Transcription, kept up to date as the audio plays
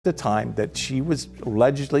The time that she was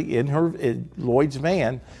allegedly in Lloyd's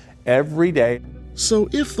van every day. So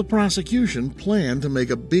if the prosecution planned to make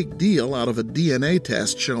a big deal out of a DNA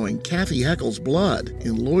test showing Kathy Heckle's blood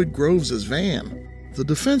in Lloyd Groves' van, the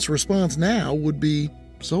defense response now would be,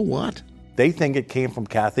 so what? They think it came from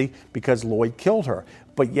Kathy because Lloyd killed her.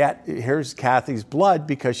 But yet, here's Kathy's blood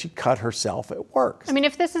because she cut herself at work. I mean,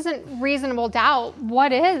 if this isn't reasonable doubt,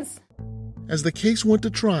 what is? As the case went to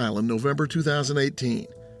trial in November 2018,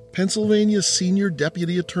 Pennsylvania's senior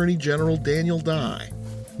Deputy Attorney General Daniel Dye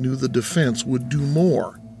knew the defense would do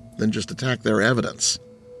more than just attack their evidence.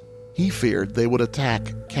 He feared they would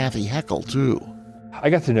attack Kathy Heckle, too. I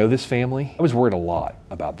got to know this family. I was worried a lot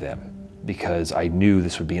about them because I knew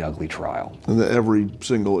this would be an ugly trial. And that every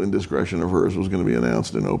single indiscretion of hers was going to be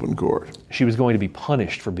announced in open court. She was going to be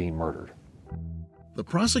punished for being murdered. The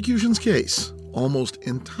prosecution's case, almost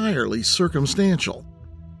entirely circumstantial,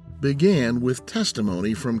 began with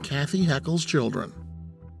testimony from Kathy Heckle's children.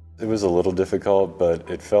 It was a little difficult, but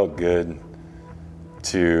it felt good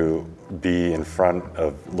to be in front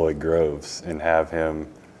of Lloyd Groves and have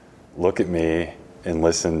him look at me and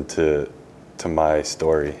listen to my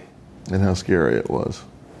story. And how scary it was.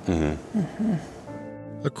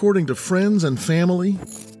 According to friends and family,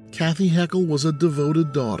 Kathy Heckle was a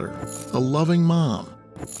devoted daughter, a loving mom.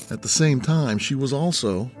 At the same time, she was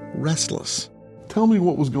also restless. Tell me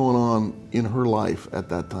what was going on in her life at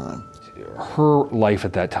that time. Her life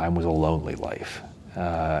at that time was a lonely life.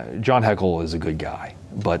 John Heckle is a good guy,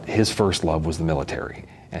 but his first love was the military.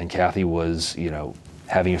 And Kathy was,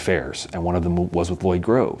 having affairs, and one of them was with Lloyd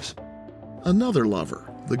Groves. Another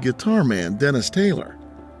lover, the guitar man Dennis Taylor,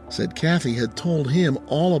 said Kathy had told him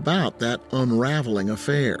all about that unraveling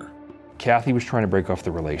affair. Kathy was trying to break off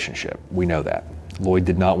the relationship. We know that. Lloyd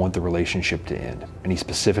did not want the relationship to end, and he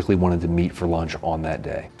specifically wanted to meet for lunch on that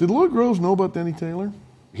day. Did Lloyd Groves know about Denny Taylor?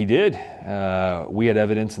 He did. We had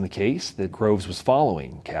evidence in the case that Groves was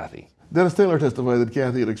following Kathy. Dennis Taylor testified that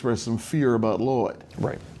Kathy had expressed some fear about Lloyd.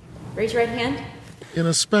 Right. Raise your right hand. In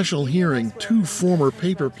a special hearing, 2 former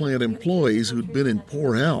paper plant employees who'd been in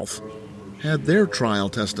poor health had their trial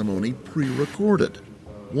testimony pre-recorded.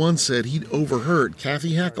 One said he'd overheard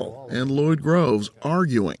Kathy Heckle and Lloyd Groves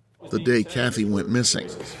arguing the day Kathy went missing.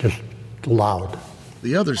 Just loud.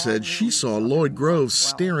 The other said she saw Lloyd Groves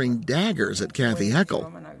staring daggers at Kathy Heckle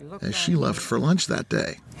as she left for lunch that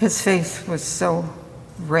day. His face was so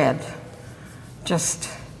red, just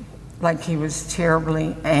like he was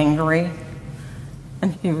terribly angry,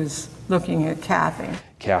 and he was looking at Kathy.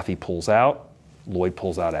 Kathy pulls out, Lloyd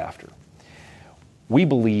pulls out after. We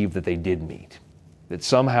believe that they did meet, that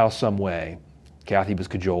somehow, some way, Kathy was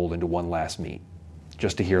cajoled into one last meet,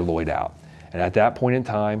 just to hear Lloyd out. And at that point in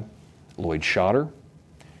time, Lloyd shot her,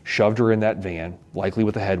 shoved her in that van, likely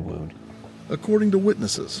with a head wound. According to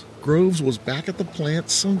witnesses, Groves was back at the plant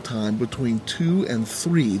sometime between 2 and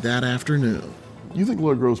 3 that afternoon. You think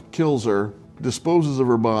Lloyd Groves kills her, disposes of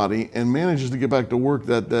her body, and manages to get back to work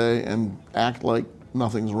that day and act like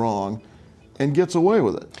nothing's wrong, and gets away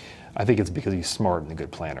with it? I think it's because he's smart and a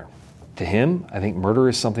good planner. To him, I think murder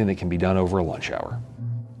is something that can be done over a lunch hour.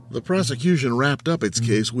 The prosecution wrapped up its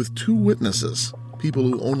case with 2 witnesses, people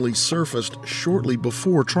who only surfaced shortly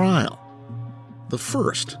before trial. The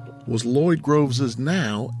first was Lloyd Groves'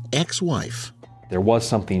 now ex-wife. There was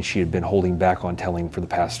something she had been holding back on telling for the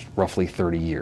past roughly 30 years.